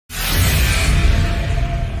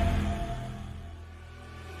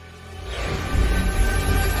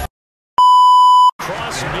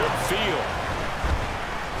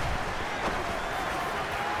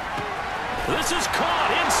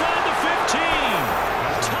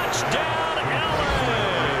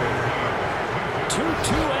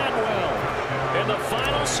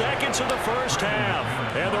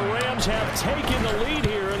Rams have taken the lead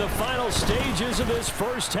here in the final stages of this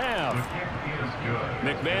first half.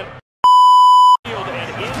 McMahon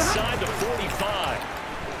and inside the 45.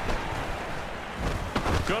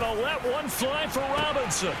 Gonna let one fly for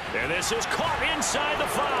Robinson. And this is caught inside the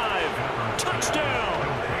 5. Touchdown.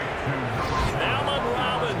 Allen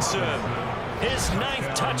Robinson. His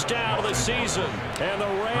 9th touchdown of the season. And the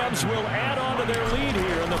Rams will add on to their lead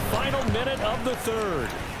here in the final minute of the 3rd.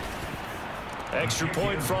 Extra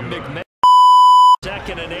point from McMahon.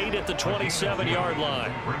 2nd and 8 at the 27-yard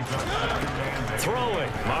line. Throwing,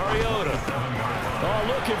 Mariota. Oh,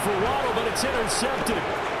 looking for Waddle, but it's intercepted.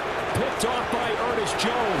 Picked off by Ernest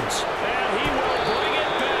Jones. And he will bring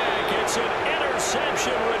it back. It's an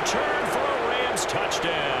interception return for a Rams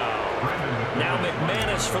touchdown. Now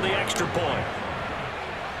McManus for the extra point.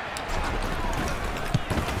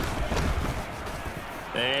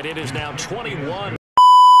 And it is now 21.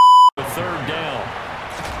 The 3rd down.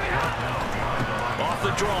 Off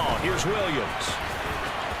the draw, here's Williams.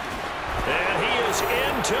 And he is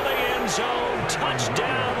into the end zone.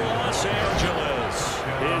 Touchdown, Los Angeles.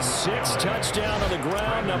 His 6th touchdown on the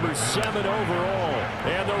ground, number 7 overall.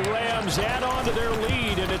 And the Rams add on to their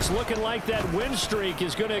lead, and it's looking like that win streak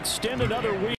is going to extend another week.